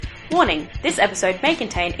Warning, this episode may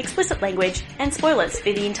contain explicit language and spoilers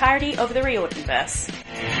for the entirety of the Riordanverse.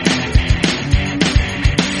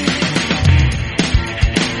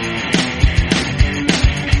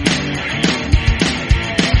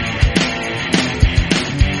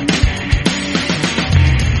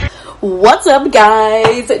 What's up,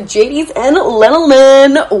 guys? JDs and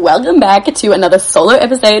gentlemen, welcome back to another solo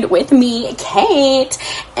episode with me, Kate,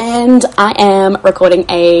 and I am recording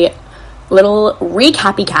a little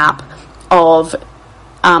recappy cap of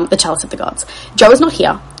the Chalice of the Gods. Jo is not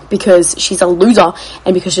here because she's a loser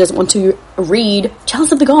and because she doesn't want to read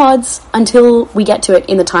Chalice of the Gods until we get to it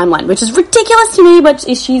in the timeline, which is ridiculous to me, but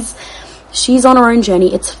she's on her own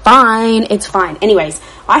journey. It's fine. Anyways,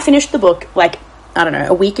 I finished the book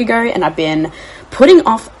a week ago, and I've been putting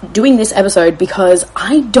off doing this episode because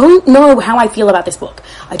I don't know how I feel about this book.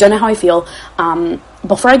 I don't know how I feel.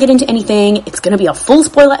 Before I get into anything, it's going to be a full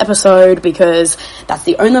spoiler episode because that's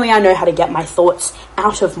the only way I know how to get my thoughts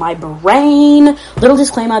out of my brain. Little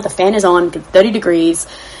disclaimer, the fan is on, 30 degrees,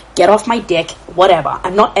 get off my dick, whatever.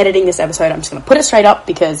 I'm not editing this episode, I'm just going to put it straight up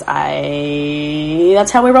because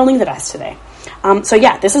that's how we're rolling the dice today.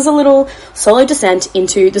 This is a little solo descent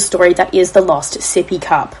into the story that is the lost Sippy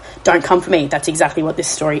cup. Don't come for me. That's exactly what this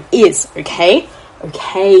story is, okay?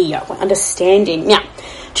 Okay, we're understanding. Now,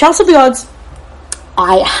 Chalice of the Gods,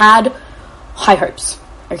 I had high hopes,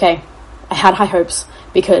 okay? I had high hopes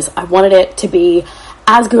because I wanted it to be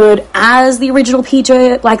as good as the original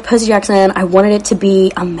PJ, like Percy Jackson. I wanted it to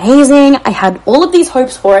be amazing. I had all of these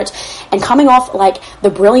hopes for it, and coming off the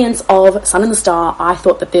brilliance of Sun and the Star, I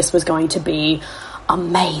thought that this was going to be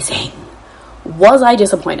amazing. Was I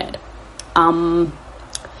disappointed?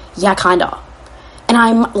 Yeah, kinda. And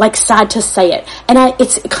I'm sad to say it. And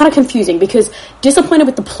it's kind of confusing because disappointed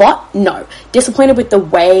with the plot? No. Disappointed with the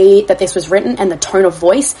way that this was written and the tone of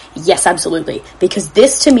voice? Yes, absolutely. Because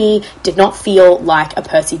this to me did not feel like a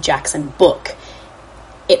Percy Jackson book.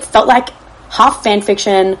 It felt like half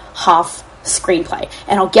fanfiction, half screenplay.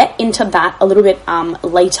 And I'll get into that a little bit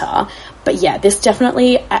later. But yeah, this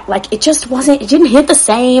definitely, it didn't hit the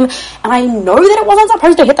same. And I know that it wasn't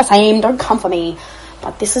supposed to hit the same. Don't come for me.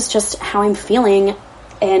 But this is just how I'm feeling,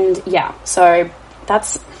 and yeah, so I'm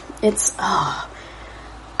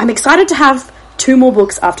excited to have 2 more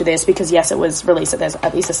books after this, because yes, it was released, there's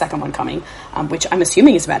at least a second one coming, which I'm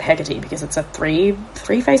assuming is about Hecate, because it's a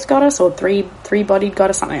three-faced goddess, or three-bodied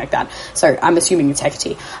goddess, something like that, so I'm assuming it's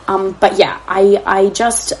Hecate, but yeah, I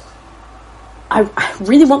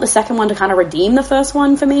really want the second one to kind of redeem the first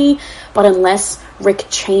one for me, but unless Rick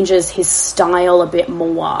changes his style a bit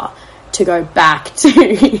more to go back to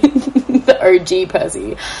the OG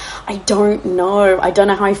Percy, I don't know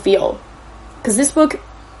how I feel, because this book,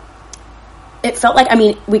 it felt like,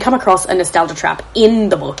 we come across a nostalgia trap in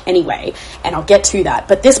the book anyway, and I'll get to that,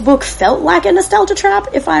 but this book felt like a nostalgia trap,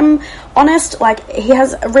 if I'm honest.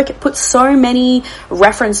 Rick put so many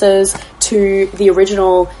references to the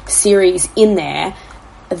original series in there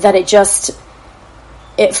that it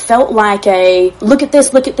felt like a look at this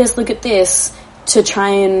to try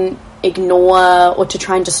and ignore or to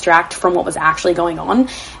try and distract from what was actually going on, and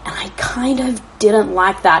I kind of didn't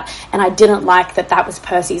like that, and I didn't like that was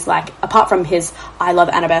Percy's, apart from his I love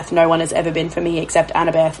Annabeth, no one has ever been for me except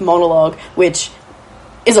Annabeth monologue, which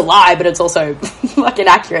is a lie, but it's also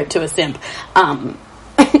inaccurate to a simp. The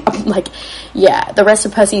rest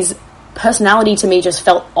of Percy's personality to me just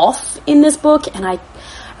felt off in this book, and I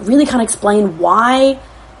really can't explain why.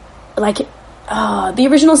 The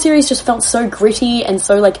original series just felt so gritty and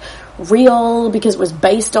so real, because it was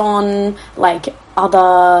based on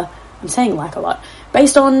other, I'm saying a lot,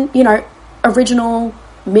 based on, original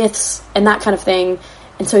myths and that kind of thing.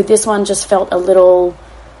 And so this one just felt a little,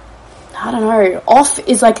 I don't know, off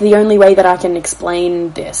is the only way that I can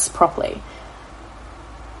explain this properly.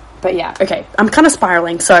 But yeah, okay, I'm kind of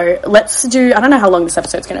spiraling, so let's do, I don't know how long this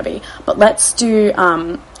episode's going to be, but let's do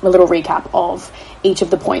a little recap of each of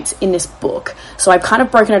the points in this book. So I've kind of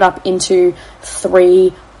broken it up into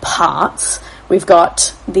 3 parts. We've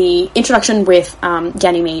got the introduction with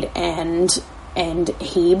Ganymede and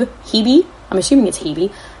Hebe. I'm assuming it's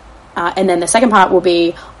Hebe. And then the second part will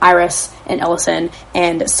be Iris and Ellison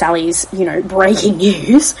and Sally's, breaking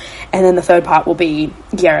news. And then the third part will be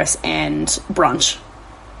Garrus and Brunch,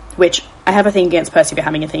 which I have a thing against Percy for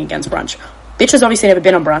having a thing against Brunch. Bitch has obviously never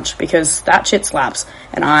been on Brunch because that shit slaps.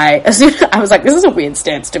 And I was like, this is a weird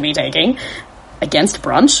stance to be taking against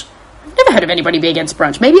Brunch. I've never heard of anybody be against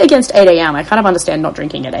Brunch. Maybe against 8 a.m. I kind of understand not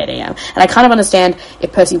drinking at 8 a.m. And I kind of understand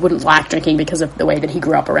if Percy wouldn't like drinking because of the way that he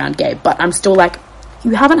grew up around Gabe. But I'm still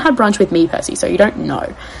you haven't had brunch with me, Percy, so you don't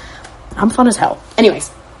know. I'm fun as hell.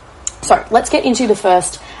 Anyways, so let's get into the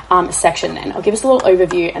first section then. I'll give us a little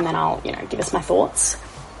overview and then I'll, give us my thoughts,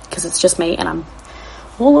 because it's just me and I'm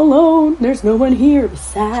all alone. There's no one here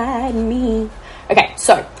beside me. Okay,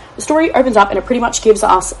 so the story opens up and it pretty much gives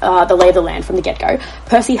us the lay of the land from the get-go.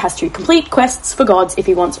 Percy has to complete quests for gods if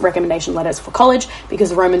he wants recommendation letters for college, because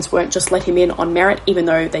the Romans won't just let him in on merit, even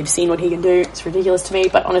though they've seen what he can do. It's ridiculous to me,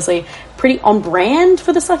 but honestly, pretty on brand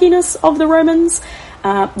for the suckiness of the Romans.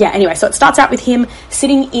 Anyway, so it starts out with him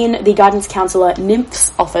sitting in the guidance counselor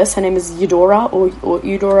Nymph's office. Her name is Eudora, or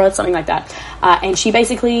Eudora, something like that. And she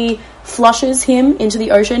basically flushes him into the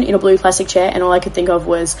ocean in a blue plastic chair, and all I could think of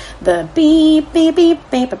was the beep, beep, beep,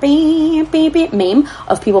 beep, beep, beep, beep meme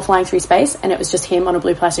of people flying through space, and it was just him on a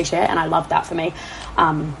blue plastic chair, and I loved that for me.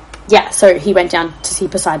 So he went down to see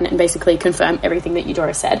Poseidon and basically confirm everything that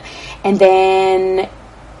Eudora said. And then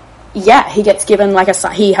he gets given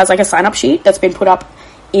he has a sign-up sheet that's been put up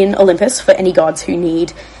in Olympus for any gods who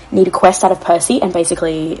need a quest out of Percy, and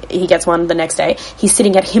basically he gets one the next day. He's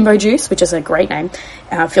sitting at Himbo Juice, which is a great name.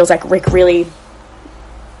 Feels like Rick really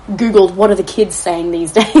Googled what are the kids saying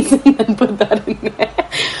these days and then put that in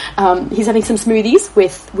there. He's having some smoothies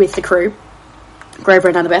with the crew, Grover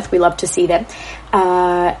and Annabeth. We love to see them.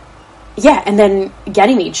 And then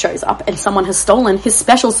Ganymede shows up and someone has stolen his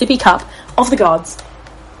special sippy cup of the gods.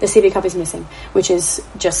 The sippy cup is missing, which is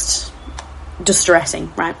just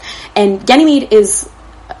distressing, right? And Ganymede is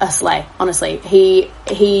a slay, honestly. He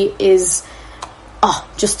is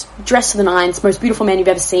just dressed to the nines, most beautiful man you've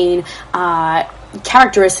ever seen,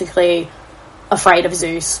 characteristically afraid of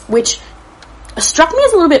Zeus, which struck me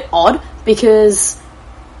as a little bit odd, because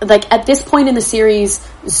at this point in the series,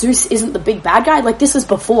 Zeus isn't the big bad guy. This is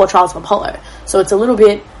before Trials of Apollo, so it's a little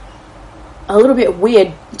bit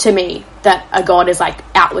weird to me that a god is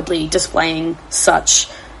outwardly displaying such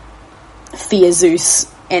fear Zeus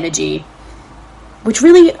energy, which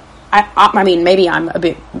really, I mean, maybe I'm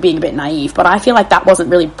being a bit naive, but I feel like that wasn't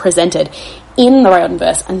really presented in the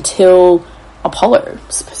Rayotenverse until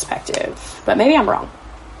Apollo's perspective, but maybe I'm wrong.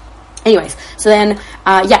 Anyways, so then,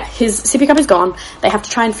 his sippy cup is gone. They have to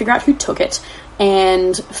try and figure out who took it,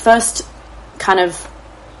 and first kind of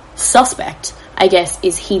suspect, I guess,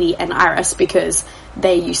 is Hebe and Iris, because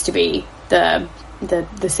they used to be the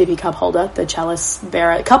sippy cup holder, the chalice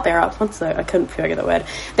bearer, cup bearer. I couldn't figure the word.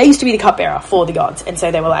 They used to be the cup bearer for the gods, and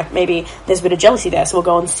so they were like, maybe there's a bit of jealousy there, so we'll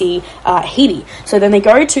go and see Hebe. So then they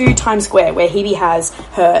go to Times Square, where Hebe has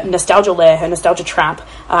her nostalgia lair, her nostalgia trap,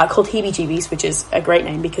 called Hebe Jeebies, which is a great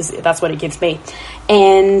name because that's what it gives me.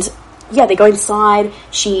 And they go inside.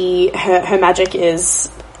 Her magic is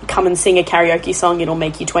come and sing a karaoke song, it'll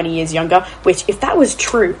make you 20 years younger, which, if that was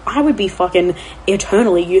true, I would be fucking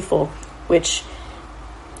eternally youthful, which,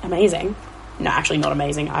 amazing. No, actually not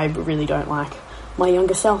amazing. I really don't like my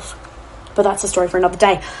younger self, but that's a story for another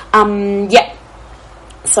day.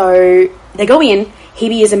 So they go in.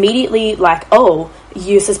 Hebe is immediately like, oh,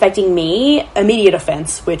 you're suspecting me? Immediate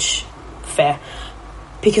offense, which, fair,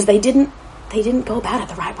 because they didn't go about it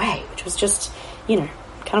the right way, which was just, kind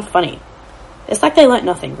of funny. It's like they learnt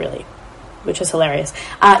nothing, really, which is hilarious.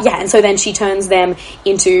 And so then she turns them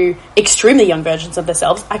into extremely young versions of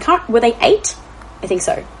themselves. Were they 8? I think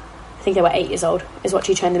so. I think they were 8 years old, is what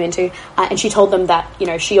she turned them into. And she told them that,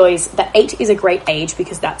 that 8 is a great age,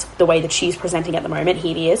 because that's the way that she's presenting at the moment,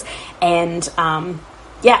 Hebe is. And,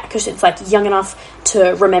 because it's, young enough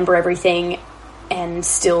to remember everything and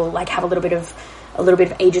still, have a little bit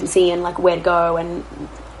of agency and, where to go and,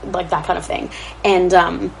 that kind of thing. And,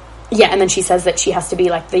 and then she says that she has to be,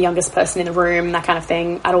 the youngest person in the room, that kind of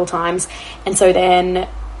thing, at all times. And so then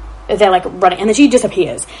they're, running, and then she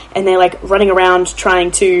disappears, and they're, running around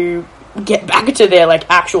trying to get back to their,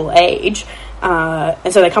 actual age.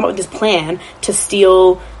 And so they come up with this plan to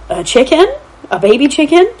steal a baby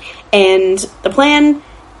chicken, and the plan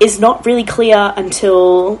is not really clear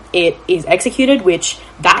until it is executed, which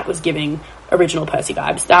that was giving original Percy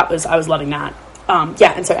vibes. I was loving that.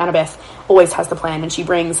 And so Annabeth always has the plan, and she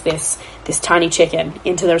brings this tiny chicken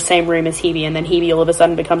into the same room as Hebe, and then Hebe all of a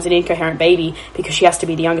sudden becomes an incoherent baby because she has to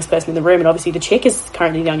be the youngest person in the room, and obviously the chick is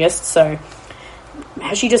currently the youngest, so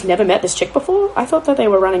has she just never met this chick before? I thought that they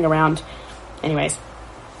were running around. Anyways.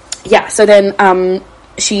 So then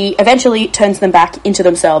she eventually turns them back into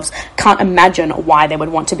themselves, can't imagine why they would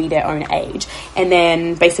want to be their own age, and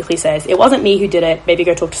then basically says, it wasn't me who did it, maybe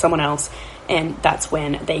go talk to someone else. And that's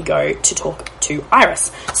when they go to talk to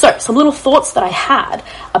Iris. So, some little thoughts that I had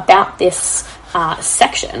about this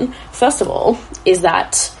section, first of all, is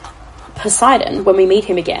that Poseidon, when we meet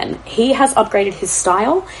him again, he has upgraded his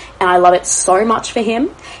style, and I love it so much for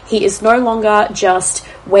him. He is no longer just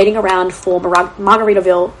waiting around for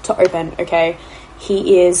Margaritaville to open, okay?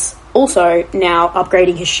 He is also now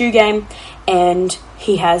upgrading his shoe game, and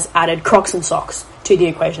he has added Crocs and socks to the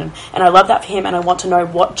equation. And I love that for him, and I want to know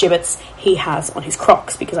what gibbets he has on his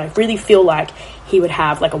Crocs, because I really feel like he would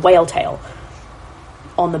have like a whale tail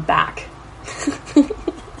on the back.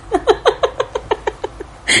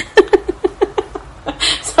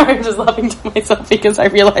 Sorry, I'm just laughing to myself because I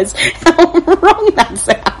realise how wrong that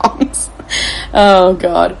sounds. Oh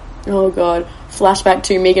god. Flashback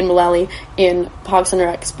to Megan Mullally in Parks and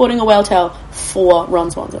Rec sporting a whale tail for Ron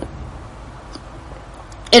Swanson.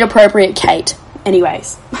 Inappropriate Kate.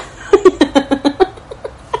 Anyways.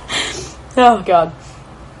 Oh god.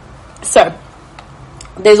 So,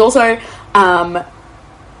 there's also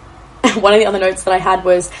one of the other notes that I had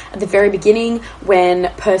was at the very beginning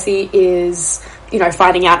when Percy is, you know,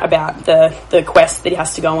 finding out about the quest that he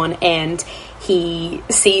has to go on, and he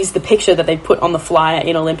sees the picture that they put on the flyer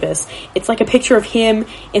in Olympus. It's like a picture of him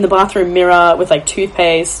in the bathroom mirror with like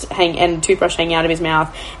toothpaste and toothbrush hanging out of his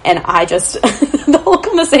mouth, and I just the whole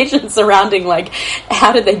conversation surrounding like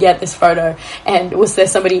how did they get this photo, and was there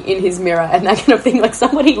somebody in his mirror, and that kind of thing. Like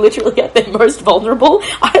somebody literally at their most vulnerable.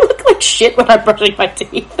 I look like shit when I'm brushing my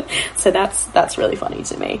teeth, so that's really funny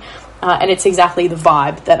to me, and it's exactly the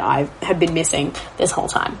vibe that I have been missing this whole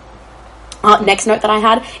time. Next note that I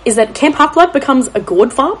had is that Camp Half-Blood becomes a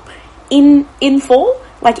gourd farm in fall,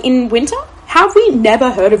 like in winter. How have we never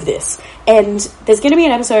heard of this? And there's going to be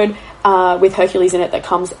an episode with Hercules in it that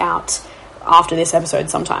comes out after this episode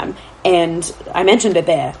sometime. And I mentioned it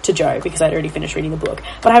there to Joe because I'd already finished reading the book.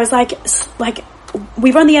 But I was like,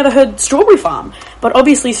 we've only ever heard Strawberry Farm, but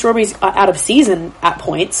obviously strawberries are out of season at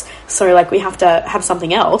points, so like we have to have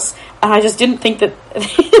something else. And I just didn't think that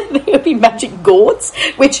they would be magic gourds,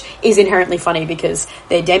 which is inherently funny because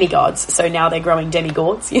they're demigods, so now they're growing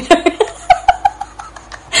demigourds, you know.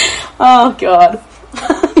 Oh god.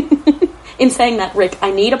 In saying that, Rick,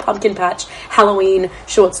 I need a pumpkin patch Halloween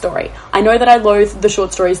short story. I know that I loathe the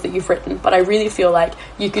short stories that you've written, but I really feel like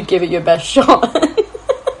you could give it your best shot.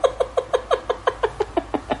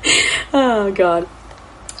 Oh god.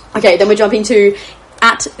 Okay, then we're jumping to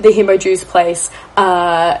at the Himbo Juice place.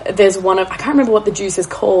 There's one of, I can't remember what the juice is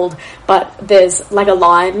called, but there's like a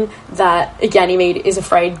line that Ganymede is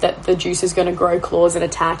afraid that the juice is going to grow claws and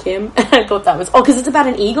attack him. And I thought that was, because it's about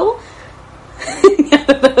an eagle? Yeah,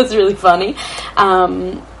 that was really funny.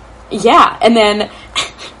 Yeah, and then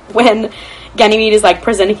when Ganymede is like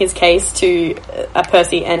presenting his case to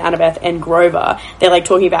Percy and Annabeth and Grover, they're like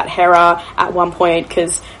talking about Hera at one point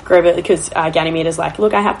because Ganymede is like,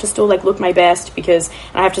 look, I have to still like look my best because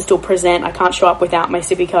I have to still present. I can't show up without my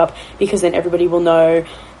sippy cup because then everybody will know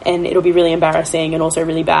and it'll be really embarrassing and also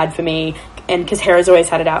really bad for me. And because Hera's always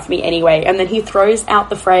had it out for me anyway. And then he throws out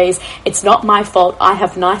the phrase, it's not my fault, I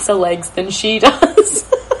have nicer legs than she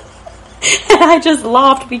does. And I just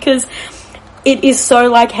laughed because it is so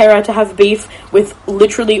like Hera to have beef with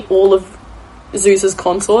literally all of Zeus's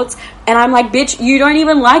consorts. And I'm like, bitch, you don't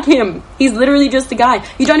even like him. He's literally just a guy.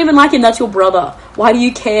 You don't even like him, that's your brother. Why do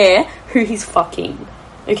you care who he's fucking?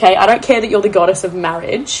 Okay, I don't care that you're the goddess of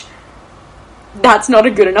marriage. That's not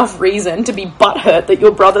a good enough reason to be butthurt that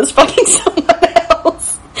your brother's fucking someone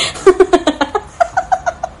else.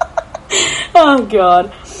 Oh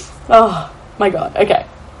god. Oh my god. Okay.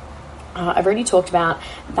 I've already talked about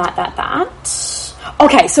that.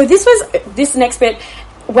 Okay, so this next bit,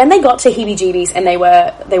 when they got to Heebie-Jeebies and they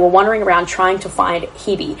were wandering around trying to find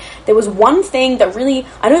Hebe, there was one thing that really,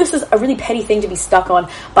 I know this is a really petty thing to be stuck on,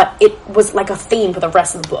 but it was like a theme for the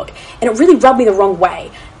rest of the book, and it really rubbed me the wrong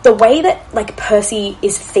way. The way that like Percy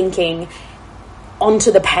is thinking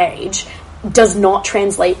onto the page does not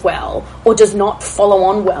translate well or does not follow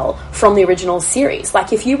on well from the original series.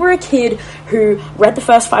 Like if you were a kid who read the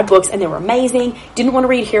first 5 books and they were amazing, didn't want to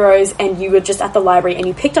read Heroes, and you were just at the library and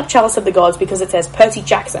you picked up Chalice of the Gods because it says Percy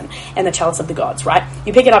Jackson and the Chalice of the Gods, right?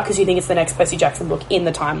 You pick it up because you think it's the next Percy Jackson book in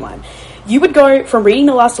the timeline. You would go from reading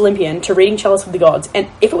The Last Olympian to reading Chalice of the Gods, and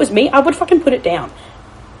if it was me, I would fucking put it down.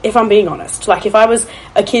 If I'm being honest. Like if I was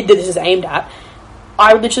a kid that this is aimed at,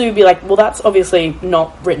 I would literally be like, well, that's obviously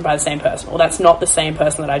not written by the same person, or that's not the same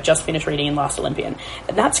person that I just finished reading in Last Olympian.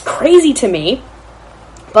 And that's crazy to me,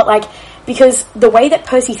 but like, because the way that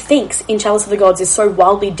Percy thinks in Chalice of the Gods is so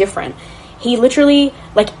wildly different. He literally,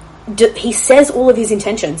 like, he says all of his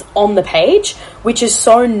intentions on the page, which is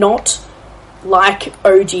so not like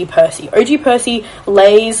OG Percy. OG Percy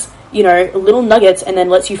lays you know, little nuggets and then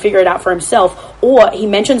lets you figure it out for himself, or he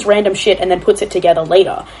mentions random shit and then puts it together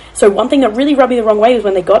later. So one thing that really rubbed me the wrong way was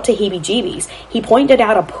when they got to Heebie-Jeebies, he pointed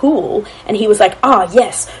out a pool, and he was like,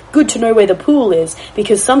 yes, good to know where the pool is,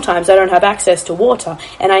 because sometimes I don't have access to water,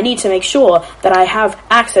 and I need to make sure that I have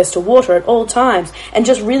access to water at all times, and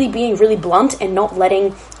just really being really blunt and not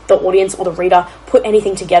letting the audience or the reader put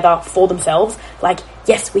anything together for themselves. Like,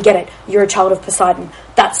 yes, we get it, you're a child of Poseidon,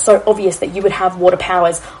 that's so obvious that you would have water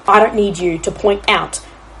powers, I don't need you to point out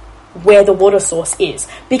where the water source is.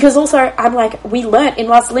 Because also, I'm like, we learnt in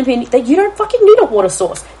Last Olympian that you don't fucking need a water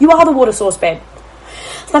source, you are the water source, babe.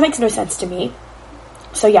 So that makes no sense to me.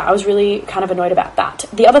 So yeah, I was really kind of annoyed about that.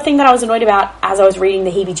 The other thing that I was annoyed about as I was reading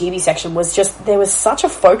the Heebie-Jeebie section was just, there was such a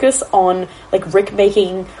focus on, like, Rick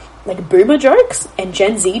making, like, boomer jokes and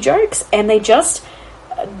Gen Z jokes, and they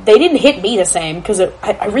didn't hit me the same, because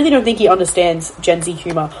I really don't think he understands Gen Z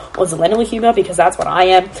humour or millennial humour, because that's what I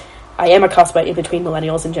am. I am a cusper in between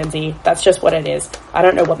millennials and Gen Z. That's just what it is. I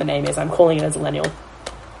don't know what the name is. I'm calling it a millennial.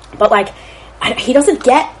 But, like, he doesn't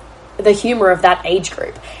get the humour of that age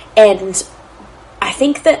group. And I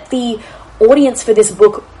think that the audience for this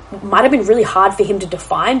book might have been really hard for him to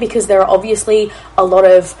define, because there are obviously a lot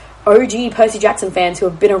of OG Percy Jackson fans who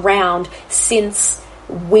have been around since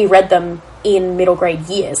we read them in middle grade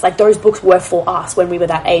years. Like, those books were for us when we were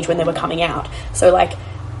that age, when they were coming out. So, like,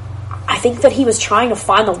 I think that he was trying to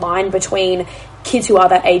find the line between kids who are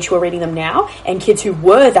that age who are reading them now and kids who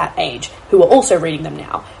were that age who are also reading them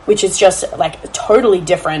now, which is just, like, totally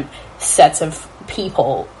different sets of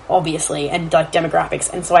people, obviously, and, like,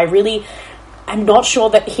 demographics. And so I'm not sure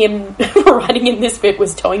that him writing in this bit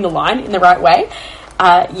was towing the line in the right way.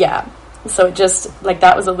 Yeah. So it just, like,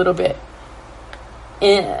 that was a little bit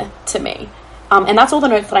to me. And that's all the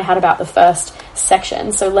notes that I had about the first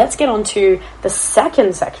section. So let's get on to the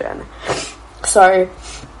second section. So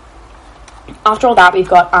after all that, we've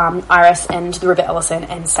got Iris and the River Ellison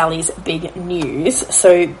and Sally's big news.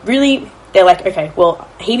 So really, they're like, okay, well,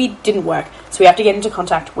 Hebe didn't work, so we have to get into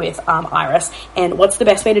contact with Iris. And what's the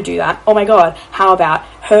best way to do that? Oh my god, how about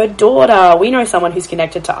her daughter? We know someone who's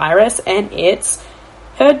connected to Iris, and it's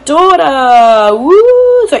her daughter.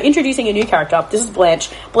 Woo! So introducing a new character. This is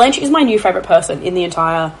Blanche. Blanche is my new favourite person in the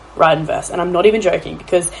entire Ridenverse, and I'm not even joking,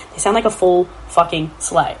 because they sound like a full fucking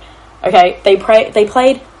sleigh. Okay, they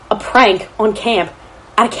played a prank on camp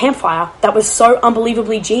at a campfire that was so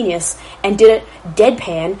unbelievably genius, and did it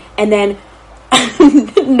deadpan, and then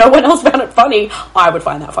no one else found it funny. I would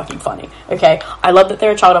find that fucking funny. Okay, I love that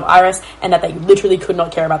they're a child of Iris, and that they literally could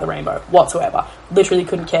not care about the rainbow whatsoever. Literally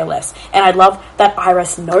couldn't care less. And I love that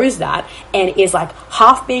Iris knows that, and is, like,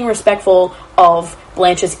 half being respectful of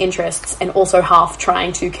Blanche's interests, and also half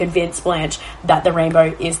trying to convince Blanche that the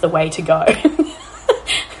rainbow is the way to go.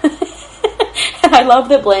 And I love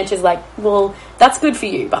that Blanche is like, well, that's good for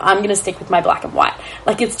you, but I'm going to stick with my black and white.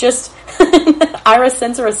 Like, it's just, Iris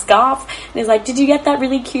sends her a scarf, and is like, did you get that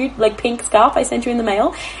really cute, like, pink scarf I sent you in the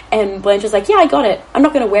mail? And Blanche is like, yeah, I got it. I'm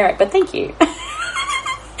not going to wear it, but thank you.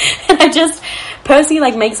 And Percy,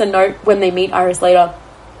 like, makes a note when they meet Iris later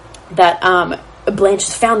that, Blanche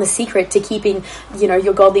has found the secret to keeping, you know,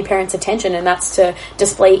 your godly parents' attention, and that's to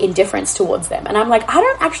display indifference towards them. And I'm like, I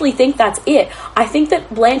don't actually think that's it. I think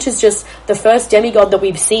that Blanche is just the first demigod that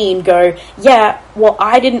we've seen go, yeah, well,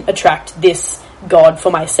 I didn't attract this god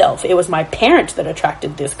for myself. It was my parent that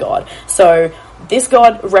attracted this god. So this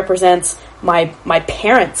god represents my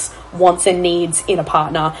parents' wants and needs in a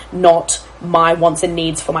partner, not my wants and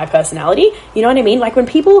needs for my personality. You know what I mean? Like, when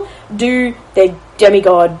people do their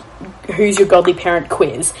demigod, who's your godly parent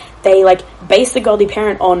quiz, they, like, base the godly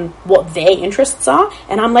parent on what their interests are,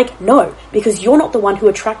 and I'm like, no, because you're not the one who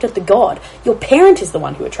attracted the god. Your parent is the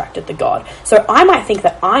one who attracted the god. So I might think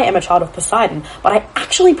that I am a child of Poseidon, but I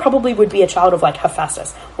actually probably would be a child of, like,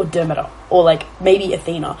 Hephaestus or Demeter, or, like, maybe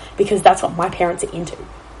Athena, because that's what my parents are into.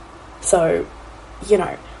 So, you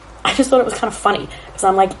know, I just thought it was kind of funny, because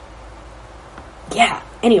I'm like, yeah,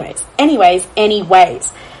 anyways,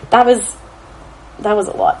 that was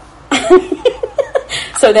a lot.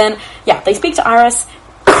 So then, yeah, they speak to Iris.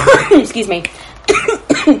 Excuse me.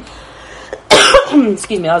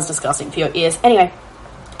 Excuse me, that was disgusting for your ears. Anyway,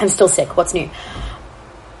 I'm still sick. What's new?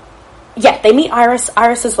 Yeah, they meet Iris.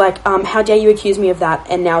 Iris is like, how dare you accuse me of that,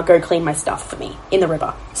 and now go clean my stuff for me in the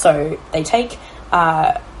river. So they take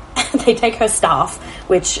her staff,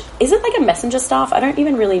 which, is it like a messenger staff? I don't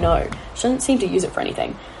even really know. She doesn't seem to use it for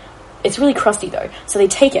anything. It's really crusty though. So they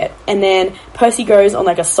take it, and then Percy goes on,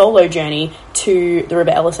 like, a solo journey to the River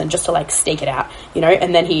Ellison just to, like, stake it out, you know,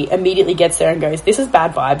 and then he immediately gets there and goes, this is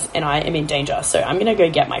bad vibes and I am in danger, so I'm gonna go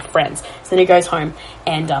get my friends. So then he goes home,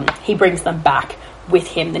 and he brings them back with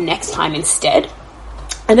him the next time instead.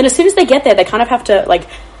 And then as soon as they get there, they kind of have to, like,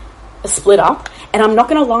 split up. And I'm not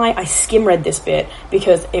going to lie, I skim read this bit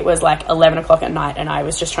because it was like 11 o'clock at night and I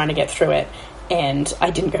was just trying to get through it and I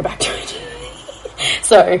didn't go back to it.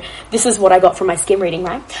 So this is what I got from my skim reading,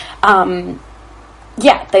 right?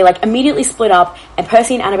 Yeah, they like immediately split up and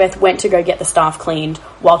Percy and Annabeth went to go get the staff cleaned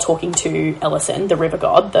while talking to Ellison, the river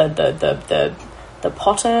god, the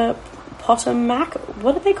Potomac,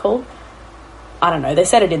 what are they called? I don't know, they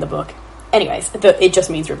said it in the book. Anyways, it just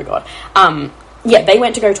means river god. Yeah, they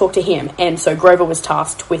went to go talk to him, and so Grover was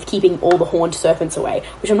tasked with keeping all the horned serpents away,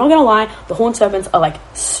 which I'm not going to lie, the horned serpents are, like,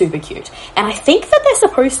 super cute. And I think that they're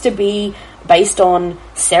supposed to be based on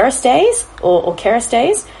Cerastes, or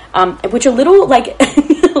Cerastes, which are little, like,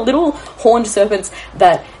 little horned serpents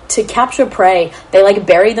that, to capture prey, they, like,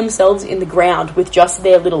 bury themselves in the ground with just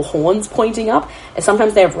their little horns pointing up. And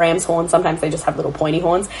sometimes they have ram's horns, sometimes they just have little pointy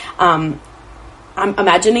horns. I'm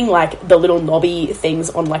imagining, like, the little knobby things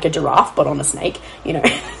on, like, a giraffe, but on a snake, you know.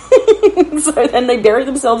 So then they bury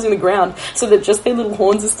themselves in the ground so that just their little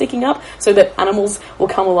horns are sticking up so that animals will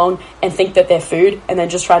come along and think that they're food and then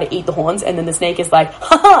just try to eat the horns. And then the snake is like,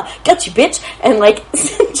 haha, got you, bitch. And, like,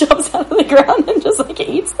 jumps out of the ground and just, like,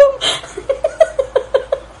 eats them.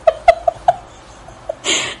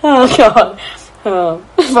 Oh, God. Oh,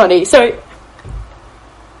 funny. So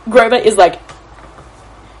Grover is, like,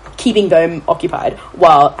 keeping them occupied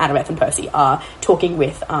while Annabeth and Percy are talking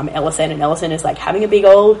with Ellison, and Ellison is like having a big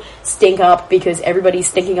old stink up because everybody's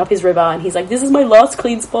stinking up his river, and he's like, this is my last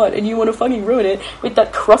clean spot and you want to fucking ruin it with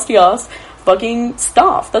that crusty ass fucking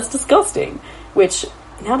staff. That's disgusting. Which,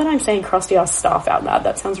 now that I'm saying crusty ass staff out loud,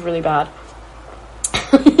 that sounds really bad.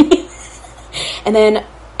 And then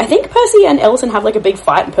I think Percy and Ellison have, like, a big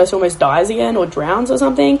fight and Percy almost dies again or drowns or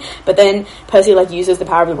something. But then Percy, like, uses the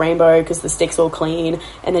power of the rainbow because the stick's all clean,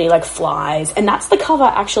 and then he, like, flies. And that's the cover,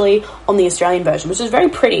 actually, on the Australian version, which is very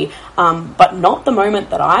pretty, but not the moment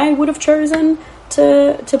that I would have chosen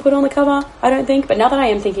to put on the cover, I don't think. But now that I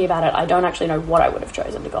am thinking about it, I don't actually know what I would have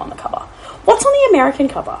chosen to go on the cover. What's on the American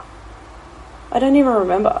cover? I don't even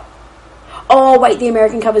remember. Oh, wait, the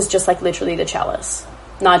American cover is just, like, literally the Chalice.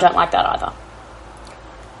 No, I don't like that either.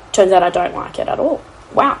 Turns out I don't like it at all.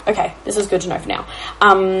 Wow, okay, this is good to know for now.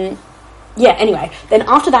 Yeah, anyway, then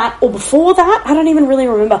after that, or before that, I don't even really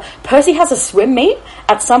remember, Percy has a swim meet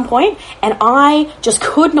at some point, and I just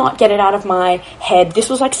could not get it out of my head. This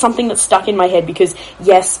was like something that stuck in my head because,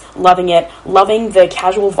 yes, loving it, loving the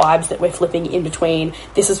casual vibes that we're flipping in between.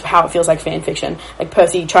 This is how it feels like fan fiction. Like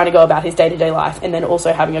Percy trying to go about his day-to-day life, and then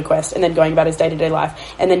also having a quest, and then going about his day-to-day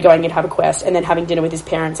life, and then going and have a quest, and then having dinner with his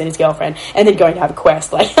parents and his girlfriend, and then going to have a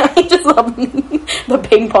quest. Like, I just love the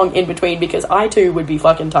ping pong in between because I too would be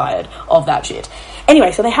fucking tired of that shit.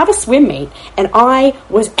 Anyway, so they have a swim meet, and I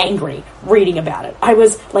was angry reading about it. I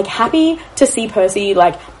was, like, happy to see Percy,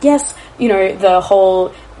 like, yes, you know, the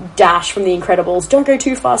whole dash from The Incredibles, don't go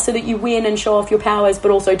too fast so that you win and show off your powers,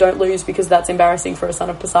 but also don't lose because that's embarrassing for a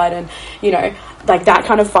son of Poseidon, you know, like that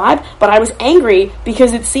kind of vibe. But I was angry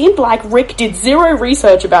because it seemed like Rick did zero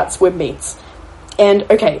research about swim meets. And,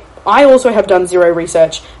 okay, I also have done zero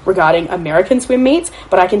research regarding American swim meets,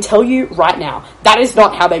 but I can tell you right now, that is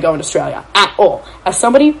not how they go in Australia at all. As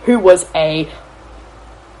somebody who was I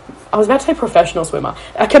was about to say professional swimmer,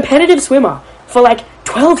 a competitive swimmer for like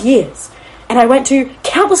 12 years, and I went to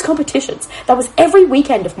countless competitions. That was every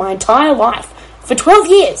weekend of my entire life for 12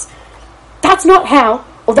 years. That's not how,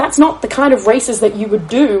 or that's not the kind of races that you would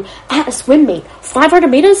do at a swim meet. 500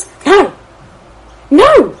 meters? No.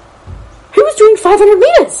 No! Who was doing 500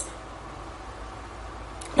 meters?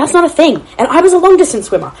 That's not a thing. And I was a long distance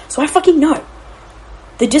swimmer, so I fucking know.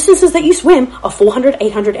 The distances that you swim are 400,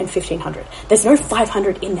 800, and 1500. There's no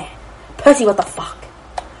 500 in there. Percy, what the fuck?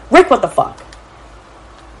 Rick, what the fuck?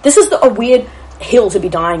 This is a weird hill to be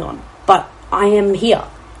dying on, but I am here,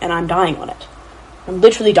 and I'm dying on it. I'm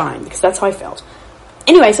literally dying, because that's how I felt.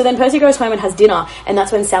 Anyway, so then Percy goes home and has dinner, and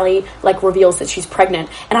that's when Sally, like, reveals that she's pregnant.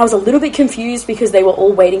 And I was a little bit confused because they were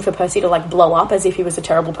all waiting for Percy to, like, blow up as if he was a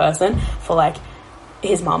terrible person for, like,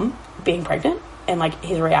 his mum being pregnant and, like,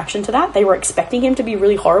 his reaction to that. They were expecting him to be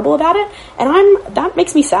really horrible about it, and that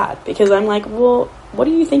makes me sad because I'm like, well, what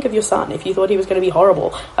do you think of your son if you thought he was going to be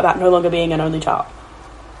horrible about no longer being an only child?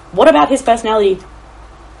 What about his personality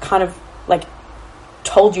kind of, like,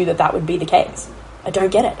 told you that would be the case? I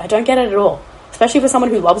don't get it. I don't get it at all. Especially for someone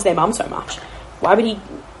who loves their mum so much. Why would he...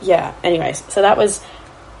 Yeah, anyways. So I was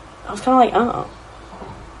kind of like, oh.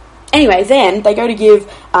 Anyway, then they go to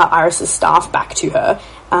give Iris's staff back to her.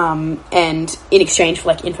 and in exchange for,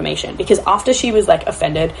 like, information. Because after she was, like,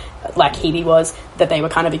 offended, like Hebe was, that they were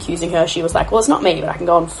kind of accusing her, she was like, well, it's not me, but I can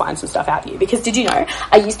go and find some stuff out of you. Because did you know,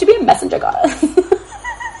 I used to be a messenger guy.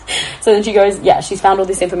 So then she goes, yeah, she's found all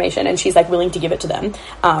this information, and she's, like, willing to give it to them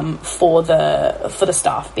for the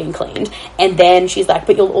staff being cleaned. And then she's like,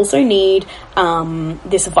 but you'll also need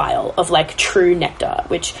this vial of, like, true nectar,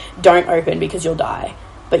 which don't open because you'll die,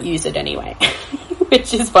 but use it anyway.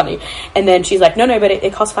 Which is funny. And then she's like, no, but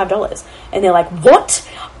it costs $5. And they're like, what?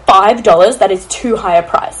 $5? That is too high a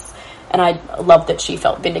price. And I love that she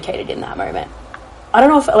felt vindicated in that moment. I don't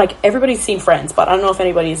know if, like, everybody's seen Friends, but I don't know if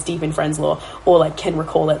anybody is deep in Friends lore or, like, can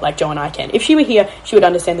recall it like Joe and I can. If she were here, she would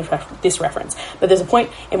understand this reference. But there's a point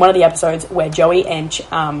in one of the episodes where Joey and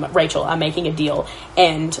Rachel are making a deal,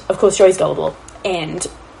 and, of course, Joey's gullible, and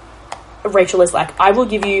Rachel is like, I will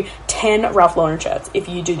give you 10 Ralph Lauren shirts if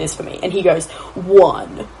you do this for me. And he goes,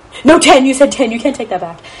 1. No, 10, you said 10, you can't take that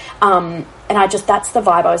back. And that's the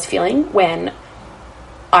vibe I was feeling when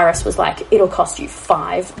Iris was like, it'll cost you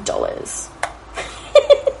 $5.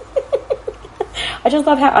 I just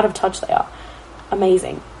love how out of touch they are.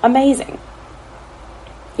 Amazing.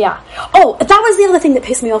 Yeah. Oh, that was the other thing that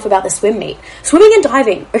pissed me off about the swim meet. Swimming and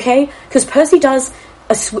diving, okay? Because Percy does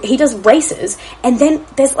races, and then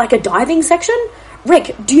there's, like, a diving section.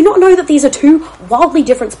 Rick, do you not know that these are two wildly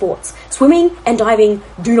different sports? Swimming and diving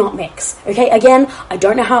do not mix, okay? Again, I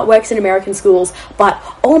don't know how it works in American schools, but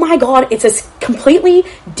oh my god, it's a completely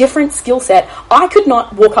different skill set. I could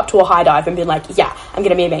not walk up to a high dive and be like, yeah, I'm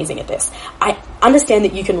going to be amazing at this. I understand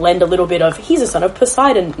that you can lend a little bit of, he's a son of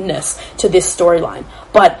Poseidon-ness to this storyline,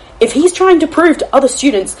 but if he's trying to prove to other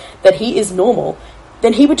students that he is normal,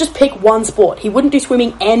 then he would just pick one sport. He wouldn't do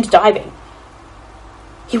swimming and diving.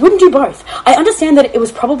 He wouldn't do both. I understand that it was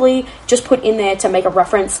probably just put in there to make a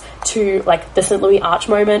reference to, like, the St. Louis Arch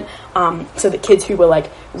moment, so that kids who were, like,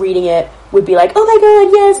 reading it would be like, oh my god,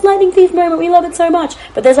 yes, lightning thief moment, we love it so much.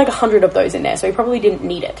 But there's, like, 100 of those in there, so he probably didn't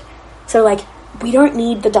need it. So, like, we don't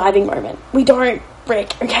need the diving moment. We don't,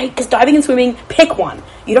 Rick, okay? Because diving and swimming, pick one.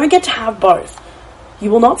 You don't get to have both. You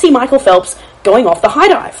will not see Michael Phelps going off the high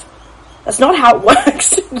dive. That's not how it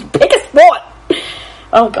works. You pick a sport.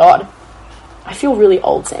 Oh god. I feel really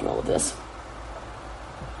old saying all of this.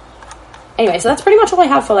 Anyway, so that's pretty much all I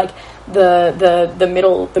have for, like, the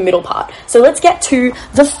middle part. So let's get to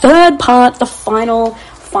the third part, the final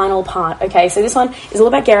part. Okay, so this one is all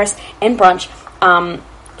about Garrus and Brunch.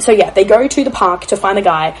 So yeah, they go to the park to find the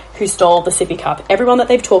guy who stole the sippy cup. Everyone that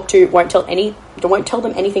they've talked to won't tell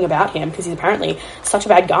them anything about him because he's apparently such a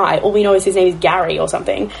bad guy. All we know is his name is Gary or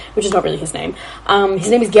something, which is not really his name. His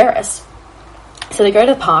name is Garrus. So they go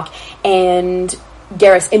to the park, and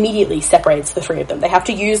Garrus immediately separates the three of them. They have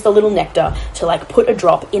to use the little nectar to, like, put a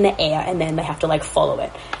drop in the air, and then they have to, like, follow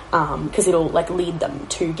it, because it'll, like, lead them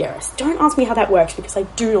to Garrus. Don't ask me how that works, because I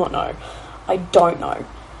do not know. I don't know.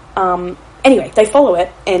 Anyway, they follow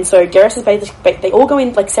it, and so Garrus is basically, they all go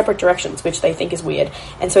in, like, separate directions, which they think is weird.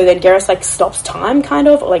 And so then Garrus, like, stops time, kind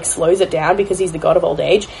of, or, like, slows it down because he's the god of old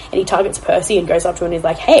age, and he targets Percy and goes up to him and he's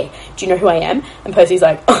like, hey, do you know who I am? And Percy's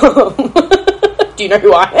like, oh, do you know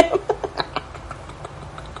who I am?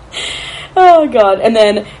 Oh, God. And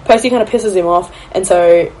then Percy kind of pisses him off, and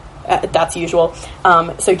so that's usual.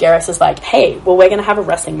 So Garrus is like, hey, well, we're going to have a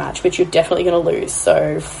wrestling match, which you're definitely going to lose,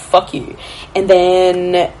 so fuck you. And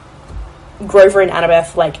then Grover and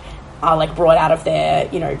Annabeth, like, are, like, brought out of their,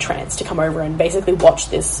 you know, trance to come over and basically watch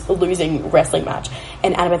this losing wrestling match.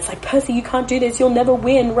 And Annabeth's like, Percy, you can't do this, you'll never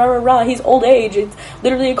win, rah, rah, rah, he's old age, it's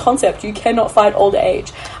literally a concept, you cannot fight old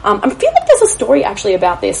age. I feel like there's a story, actually,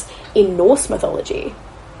 about this in Norse mythology.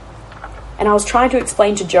 And I was trying to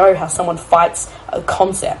explain to Jo how someone fights a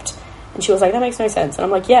concept, and she was like, that makes no sense. And I'm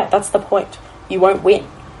like, yeah, that's the point. You won't win.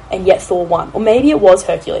 And yet Thor won. Or maybe it was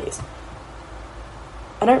Hercules.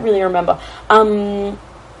 I don't really remember.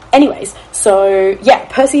 Anyways, so, yeah,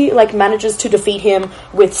 Percy, like, manages to defeat him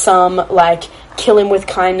with some, like, kill him with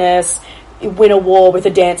kindness, win a war with a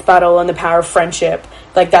dance battle and the power of friendship.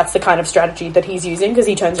 Like, that's the kind of strategy that he's using, because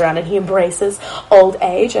he turns around and he embraces old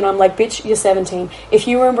age. And I'm like, bitch, you're 17. If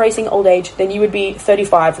you were embracing old age, then you would be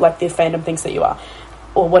 35, like the fandom thinks that you are.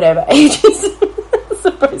 Or whatever age is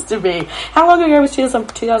supposed to be. How long ago was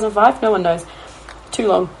 2005? No one knows. Too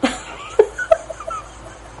long.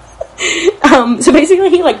 So basically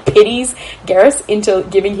he, like, pities Garrus into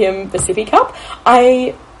giving him the sippy cup.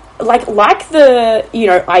 I like the, you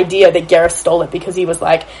know, idea that Garrus stole it because he was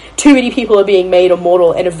like, too many people are being made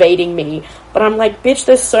immortal and evading me. But I'm like, bitch,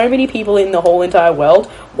 there's so many people in the whole entire world.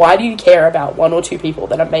 Why do you care about one or two people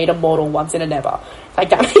that are made immortal once in a never? Like,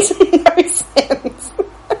 that makes no sense.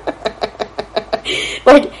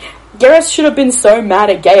 Like, Gareth should have been so mad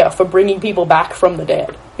at Gaia for bringing people back from the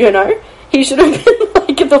dead, you know? He should have been,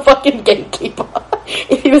 like, the fucking gatekeeper.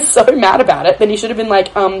 If he was so mad about it, then he should have been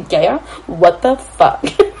like, Gaia, what the fuck?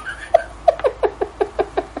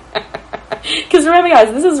 Because remember,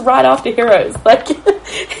 guys, this is right after Heroes. Like,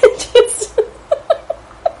 just...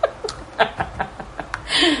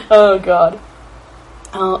 Oh, God.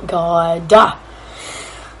 Oh, God.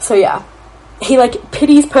 So, yeah. He, like,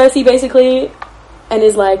 pities Percy, basically, and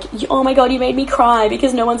is like, oh my God, you made me cry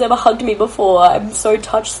because no one's ever hugged me before. I'm so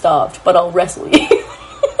touch-starved, but I'll wrestle you.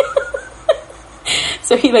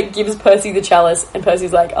 So he, like, gives Percy the chalice, and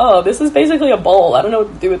Percy's like, oh, this is basically a bowl. I don't know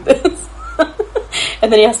what to do with this.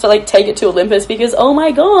 And then he has to, like, take it to Olympus because, oh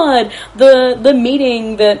my God, the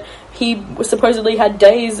meeting that he supposedly had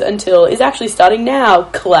days until is actually starting now.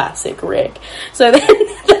 Classic Rick. So then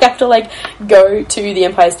they have to, like, go to the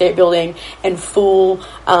Empire State Building and fool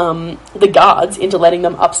the guards into letting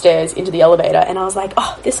them upstairs into the elevator. And I was like,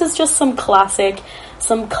 oh, this is just some classic,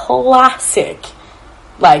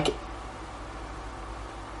 like,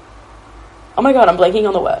 oh my God, I'm blanking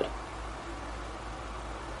on the word.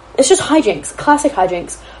 It's just hijinks, classic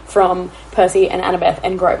hijinks from Percy and Annabeth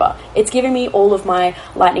and Grover. It's giving me all of my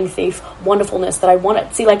Lightning Thief wonderfulness that I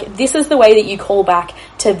wanted. See, like, this is the way that you call back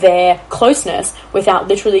to their closeness without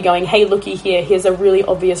literally going, hey, looky here, here's a really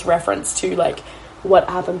obvious reference to, like, what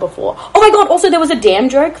happened before. Oh my God, also there was a damn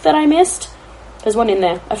joke that I missed. There's one in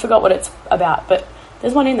there. I forgot what it's about, but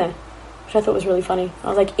there's one in there, which I thought was really funny. I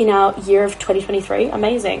was like, in our year of 2023,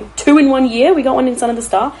 amazing. 2 in 1 year, we got one in Son of the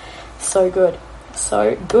Star. So good.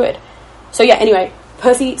 So good. So yeah, anyway,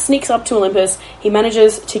 Percy sneaks up to Olympus. He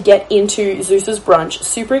manages to get into Zeus's brunch.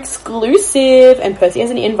 Super exclusive. And Percy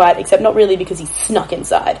has an invite, except not really because he snuck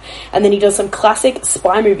inside. And then he does some classic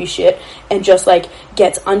spy movie shit and just, like,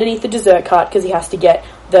 gets underneath the dessert cart because he has to get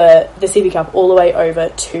the sippy cup all the way over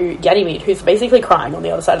to Ganymede, who's basically crying on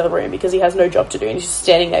the other side of the room because he has no job to do and he's just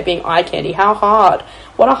standing there being eye candy. How hard.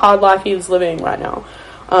 What a hard life he's living right now.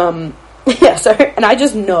 Yeah, so, and I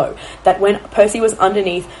just know that when Percy was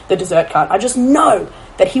underneath the dessert cart, I just know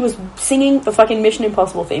that he was singing the fucking Mission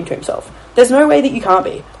Impossible theme to himself. There's no way that you can't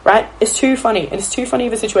be, right? It's too funny. And it's too funny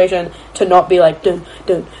of a situation to not be like, dun,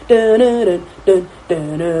 dun, dun, dun, dun, dun,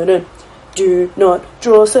 dun, dun, dun. Do not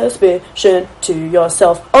draw suspicion to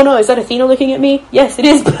yourself. Oh no, is that Athena looking at me? Yes, it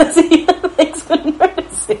is, Percy. Thanks for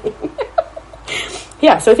noticing.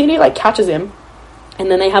 Yeah, so Athena, like, catches him. And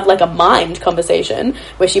then they have, like, a mind conversation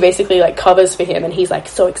where she basically, like, covers for him and he's, like,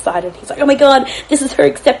 so excited. He's like, oh my God, this is her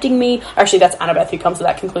accepting me. Actually, that's Annabeth who comes to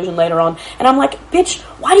that conclusion later on. And I'm like, bitch,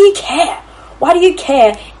 why do you care? Why do you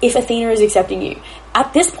care if Athena is accepting you?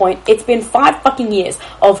 At this point, it's been 5 fucking years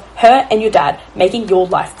of her and your dad making your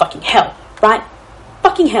life fucking hell, right?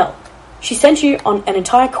 Fucking hell. She sent you on an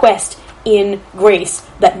entire quest in Greece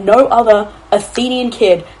that no other Athenian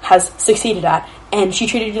kid has succeeded at. And she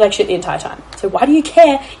treated you like shit the entire time. So why do you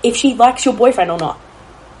care if she likes your boyfriend or not?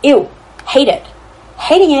 Ew. Hate it.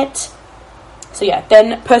 Hating it. So yeah,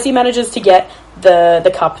 then Percy manages to get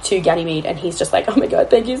the cup to Ganymede and he's just like, oh my God,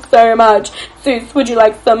 thank you so much. Zeus, would you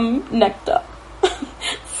like some nectar?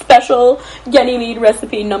 Special Ganymede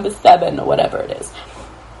recipe number 7 or whatever it is.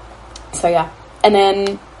 So yeah. And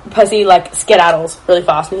then Percy, like, skedaddles really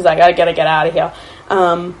fast and he's like, I gotta get out of here.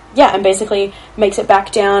 Yeah, and basically makes it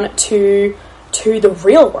back down to the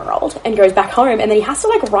real world and goes back home, and then he has to,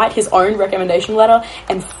 like, write his own recommendation letter,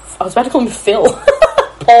 and I was about to call him Phil.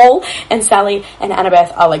 Paul and Sally and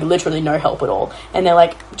Annabeth are, like, literally no help at all, and they're,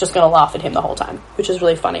 like, just gonna laugh at him the whole time, which is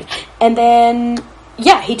really funny. And then,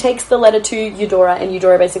 yeah, he takes the letter to Eudora, and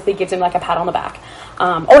Eudora basically gives him, like, a pat on the back.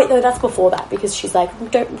 Oh wait, no, that's before that, because she's like,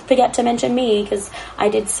 don't forget to mention me, because I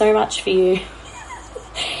did so much for you.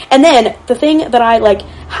 And then the thing that I, like,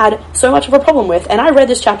 had so much of a problem with, and I read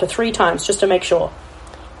this chapter 3 times just to make sure,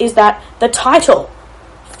 is that the title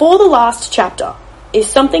for the last chapter is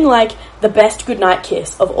something like the best goodnight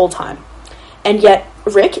kiss of all time. And yet,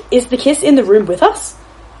 Rick, is the kiss in the room with us?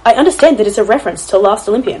 I understand that it's a reference to Last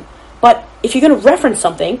Olympian, but if you're going to reference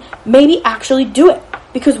something, maybe actually do it.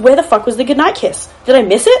 Because where the fuck was the goodnight kiss? Did I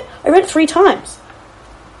miss it? I read it 3 times.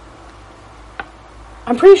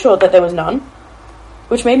 I'm pretty sure that there was none,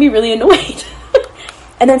 which made me really annoyed.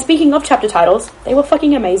 And then speaking of chapter titles, they were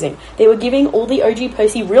fucking amazing. They were giving all the OG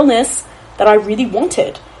Percy realness that I really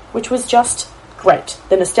wanted, which was just great.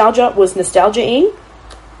 The nostalgia was nostalgia-ing,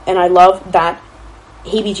 and I love that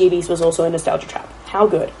Heebie-Jeebies was also a nostalgia trap. How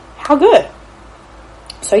good. How good.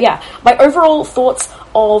 So yeah, my overall thoughts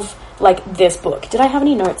of, like, this book. Did I have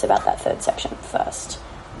any notes about that 3rd section first?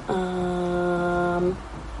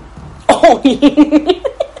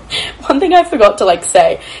 One thing I forgot to, like,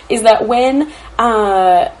 say is that when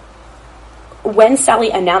when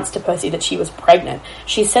Sally announced to Percy that she was pregnant,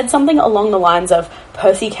 she said something along the lines of,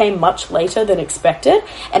 Percy came much later than expected.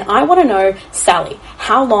 And I want to know, Sally,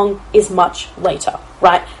 how long is much later,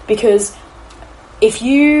 right? Because if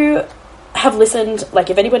you have listened, like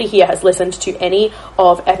if anybody here has listened to any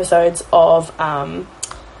of episodes of, oh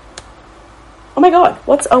my God,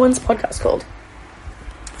 what's Owen's podcast called?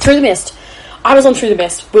 Through the Mist. I was on Through the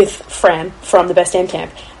Mist with Fran from the Best Damn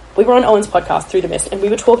Camp. We were on Owen's podcast, Through the Mist, and we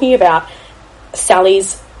were talking about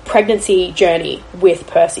Sally's pregnancy journey with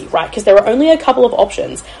Percy, right? Because there were only a couple of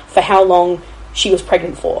options for how long she was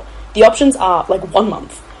pregnant for. The options are like 1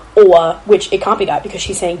 month, or, which it can't be that because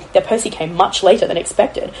she's saying that Percy came much later than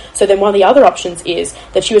expected. So then one of the other options is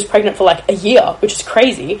that she was pregnant for like a year, which is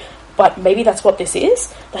crazy, but maybe that's what this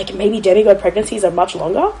is. Like maybe demigod pregnancies are much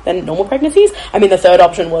longer than normal pregnancies. I mean, the third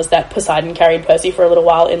option was that Poseidon carried Percy for a little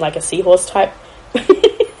while in like a seahorse type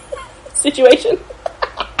situation.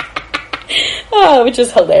 Oh, which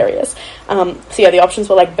is hilarious. So yeah, the options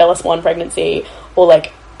were like Bella Swan pregnancy, or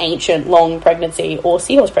like ancient long pregnancy, or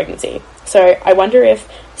seahorse pregnancy. So I wonder if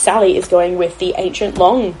Sally is going with the ancient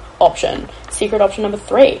long option, secret option number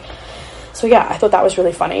 3. So yeah, I thought that was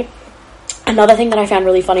really funny. Another thing that I found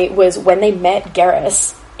really funny was when they met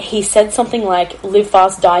Garrus, he said something like, live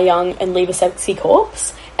fast, die young, and leave a sexy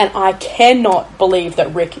corpse. And I cannot believe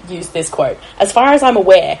that Rick used this quote. As far as I'm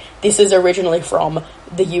aware, this is originally from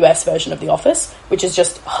the US version of The Office, which is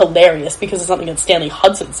just hilarious because it's something that Stanley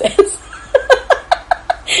Hudson says.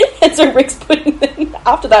 And so Rick's putting them,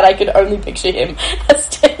 after that I could only picture him as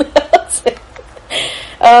Stanley Hudson.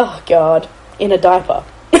 Oh God, in a diaper.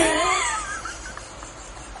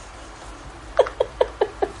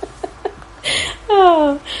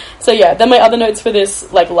 So yeah, then my other notes for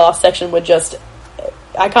this like last section were just,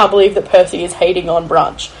 I can't believe that Percy is hating on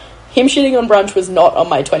brunch. Him shitting on brunch was not on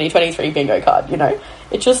my 2023 bingo card, you know?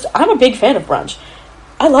 It's just, I'm a big fan of brunch.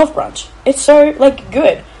 I love brunch. It's so, like,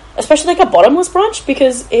 good. Especially, like, a bottomless brunch,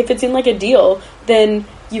 because if it's in, like, a deal, then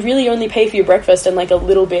you really only pay for your breakfast and, like, a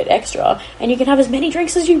little bit extra, and you can have as many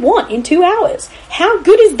drinks as you want in 2 hours. How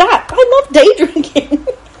good is that? I love day drinking.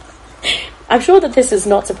 I'm sure that this is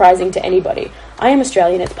not surprising to anybody. I am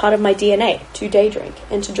Australian. It's part of my DNA to day drink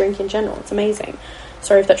and to drink in general. It's amazing.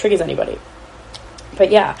 Sorry if that triggers anybody.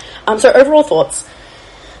 But yeah. So overall thoughts.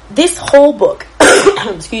 This whole book,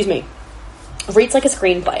 excuse me, reads like a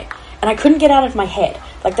screenplay. And I couldn't get out of my head.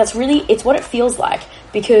 Like, that's really, it's what it feels like.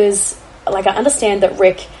 Because, like, I understand that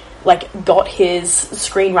Rick, like, got his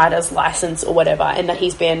screenwriter's license or whatever. And that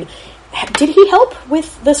he's been, did he help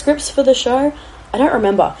with the scripts for the show? I don't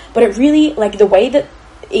remember. But it really, like, the way that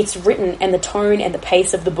it's written and the tone and the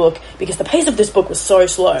pace of the book, because the pace of this book was so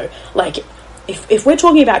slow. Like, if we're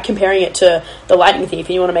talking about comparing it to The Lightning Thief,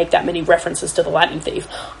 and you want to make that many references to The Lightning Thief,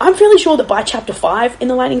 I'm fairly sure that by chapter 5 in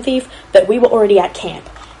The Lightning Thief, that we were already at camp.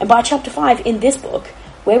 And by chapter 5 in this book,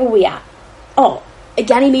 where were we at? Oh,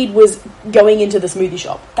 Ganymede was going into the smoothie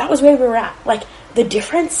shop. That was where we were at. Like, the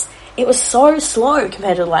difference, it was so slow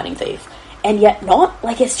compared to The Lightning Thief. And yet not.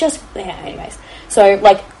 Like, it's just, yeah, anyways. So,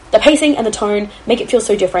 like, the pacing and the tone make it feel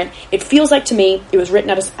so different. It feels like, to me, it was written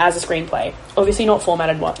as a screenplay. Obviously not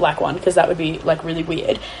formatted like one, because that would be, like, really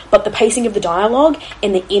weird. But the pacing of the dialogue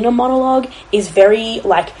and the inner monologue is very,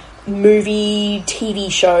 like, movie,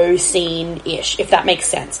 TV show scene-ish, if that makes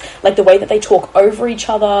sense. Like, the way that they talk over each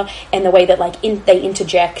other, and the way that, like, they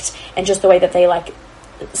interject, and just the way that they, like,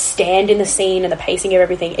 stand in the scene and the pacing of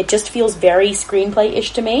everything. It just feels very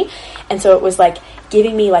screenplay-ish to me. And so it was, like,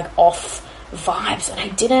 giving me, like, off vibes, and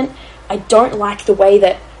I don't like the way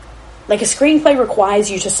that, like, a screenplay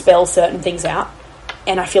requires you to spell certain things out,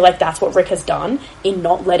 and I feel like that's what Rick has done in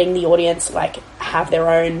not letting the audience, like, have their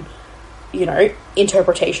own, you know,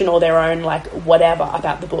 interpretation or their own, like, whatever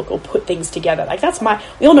about the book, or put things together. Like,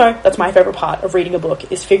 we all know that's my favourite part of reading a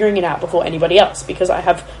book, is figuring it out before anybody else, because I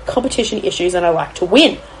have competition issues and I like to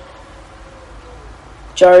win.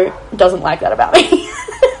 Joe doesn't like that about me.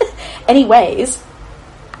 Anyways,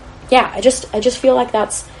 yeah, I just feel like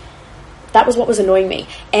that was what was annoying me.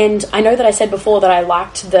 And I know that I said before that I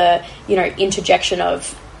liked the, you know, interjection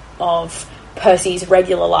of Percy's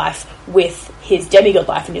regular life with his demigod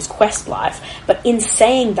life and his quest life. But in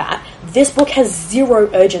saying that, this book has zero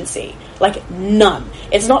urgency. Like, none.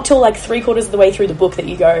 It's not till, like, 3/4 of the way through the book that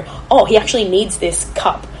you go, oh, he actually needs this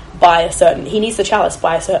cup he needs the chalice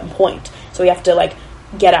by a certain point. So we have to, like,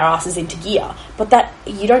 get our asses into gear. But that,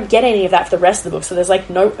 you don't get any of that for the rest of the book, so there's, like,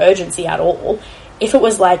 no urgency at all. If it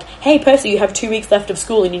was like, hey, Percy, you have 2 weeks left of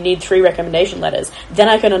school and you need 3 recommendation letters, then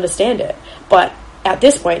I can understand it. But at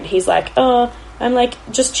this point, he's like, oh, I'm, like,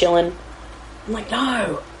 just chilling. I'm like,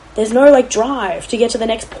 no, there's no, like, drive to get to the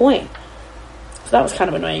next point. So that was kind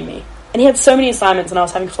of annoying me. And he had so many assignments and I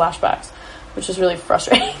was having flashbacks, which was really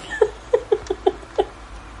frustrating.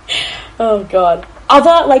 Oh, God.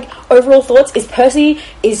 Other, like, overall thoughts is Percy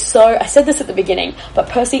is so... I said this at the beginning, but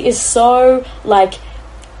Percy is so, like...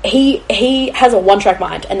 He has a one-track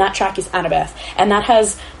mind, and that track is Annabeth. And that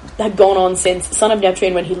had gone on since Son of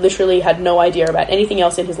Neptune, when he literally had no idea about anything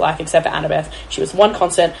else in his life except for Annabeth. She was one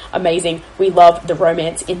constant, amazing. We love the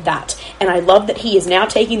romance in that. And I love that he is now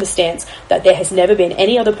taking the stance that there has never been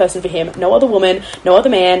any other person for him, no other woman, no other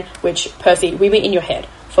man, which, Percy, we were in your head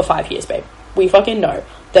for 5 years, babe. We fucking know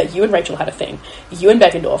that you and Rachel had a thing. You and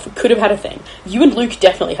Beckendorf could have had a thing. You and Luke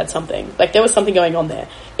definitely had something. Like, there was something going on there.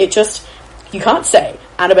 It just... You can't say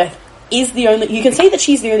Annabeth is the only... You can say that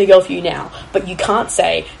she's the only girl for you now, but you can't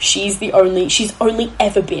say she's only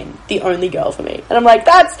ever been the only girl for me. And I'm like,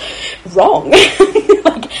 that's wrong.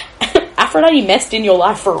 Like, Aphrodite messed in your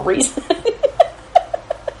life for a reason.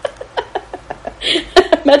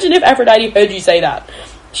 Imagine if Aphrodite heard you say that.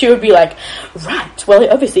 She would be like, right, well, he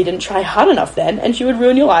obviously didn't try hard enough then, and she would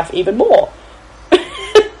ruin your life even more.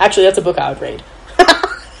 Actually, that's a book I would read.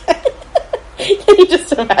 Can you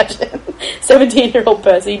just imagine 17-year-old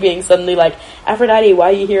Percy being suddenly like, Aphrodite, why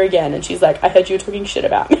are you here again? And she's like, I heard you were talking shit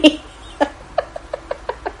about me.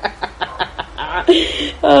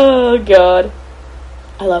 Oh, God.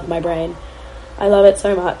 I love my brain. I love it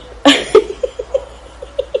so much.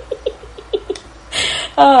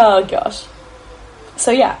 Oh, gosh.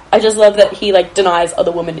 So, yeah, I just love that he, like, denies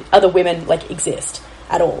other women, like, exist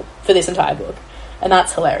at all for this entire book. And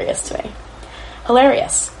that's hilarious to me.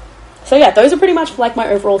 Hilarious. So yeah, those are pretty much like my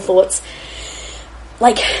overall thoughts.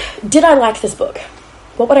 Like, did I like this book?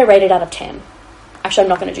 What would I rate it out of 10? Actually, I'm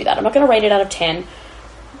not going to do that. I'm not going to rate it out of 10.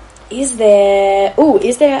 Is there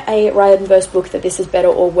a Ryan verse book that this is better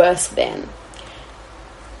or worse than?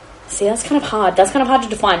 See, that's kind of hard. That's kind of hard to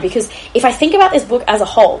define, because if I think about this book as a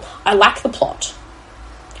whole, I like the plot.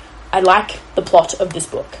 I like the plot of this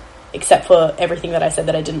book, except for everything that I said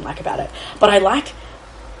that I didn't like about it. But I like...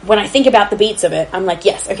 When I think about the beats of it, I'm like,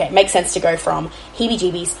 yes, okay, it makes sense to go from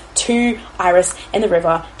heebie-jeebies to Iris and the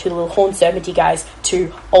river to the little horn serpenty guys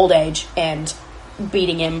to old age and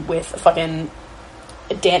beating him with a fucking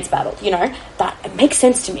dance battle, you know? That it makes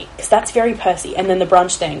sense to me, because that's very Percy. And then the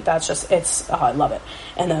brunch thing, that's just, I love it.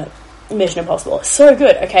 And the Mission Impossible, it's so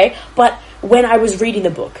good, okay? But when I was reading the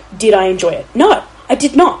book, did I enjoy it? No, I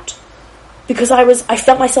did not. Because I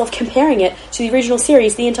felt myself comparing it to the original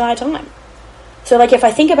series the entire time. So, like, if I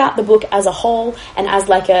think about the book as a whole and as,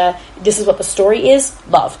 like, this is what the story is,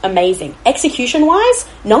 love, amazing. Execution-wise,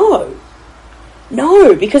 no.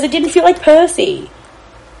 No, because it didn't feel like Percy.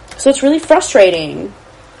 So it's really frustrating.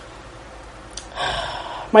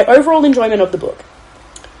 My overall enjoyment of the book.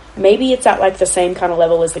 Maybe it's at, like, the same kind of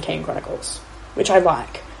level as the Kane Chronicles, which I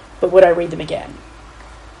like. But would I read them again?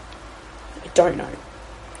 I don't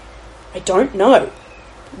know.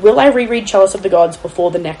 Will I reread Chalice of the Gods before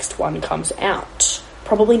the next one comes out?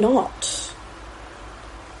 Probably not.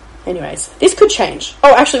 Anyways, this could change.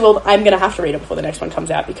 Oh, actually, well, I'm going to have to read it before the next one comes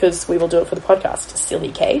out, because we will do it for the podcast.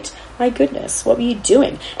 Silly Kate. My goodness, what were you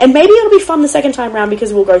doing? And maybe it'll be fun the second time round,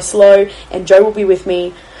 because we'll go slow, and Jo will be with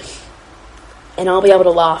me, and I'll be able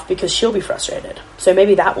to laugh, because she'll be frustrated. So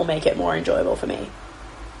maybe that will make it more enjoyable for me.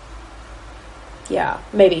 Yeah,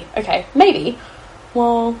 maybe. Okay, maybe.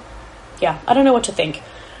 Well, yeah, I don't know what to think.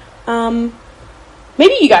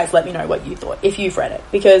 Maybe you guys let me know what you thought, if you've read it,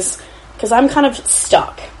 because I'm kind of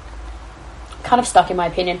stuck in my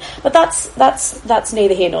opinion, but that's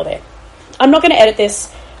neither here nor there. I'm not going to edit this.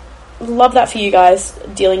 Love that for you guys,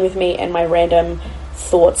 dealing with me and my random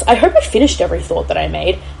thoughts. I hope I finished every thought that I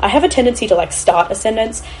made. I have a tendency to, like, start a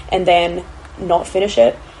sentence and then not finish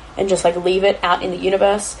it, and just, like, leave it out in the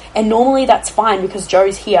universe. And normally that's fine, because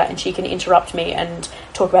Jo's here and she can interrupt me and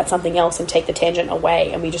talk about something else and take the tangent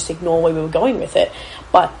away, and we just ignore where we were going with it.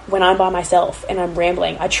 But when I'm by myself and I'm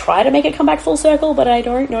rambling, I try to make it come back full circle, but I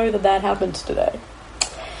don't know that happened today.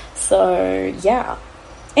 So, yeah.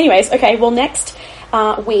 Anyways, okay, well, next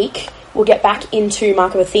week we'll get back into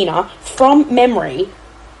Mark of Athena. From memory,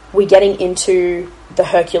 we're getting into the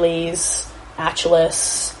Hercules,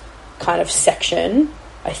 Chalice kind of section,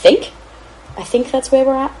 I think that's where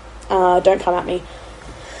we're at. Don't come at me.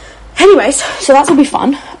 Anyways, so that will be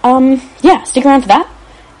fun. Yeah, stick around for that.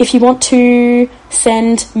 If you want to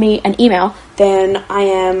send me an email, then I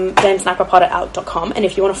am damesnackbarpod@outlook.com, and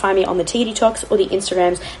if you want to find me on the TD Talks or the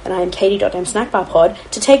Instagrams, then I am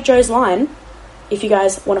katie.damesnackbarpod. To take Jo's line, if you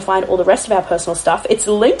guys want to find all the rest of our personal stuff, it's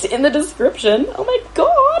linked in the description. Oh my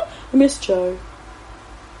god, I miss Jo.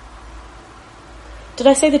 Did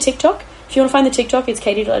I say the TikTok? If you want to find the TikTok, it's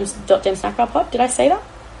katie.damesnackbarpod. Did I say that?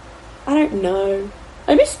 I don't know.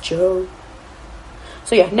 I miss Joe.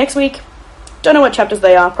 So yeah, next week, don't know what chapters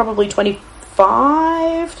they are, probably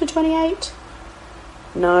 25 to 28?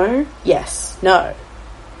 No? Yes. No.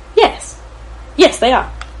 Yes. Yes, they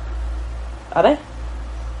are. Are they?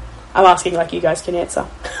 I'm asking like you guys can answer.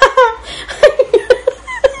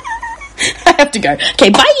 I have to go. Okay,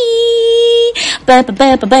 bye!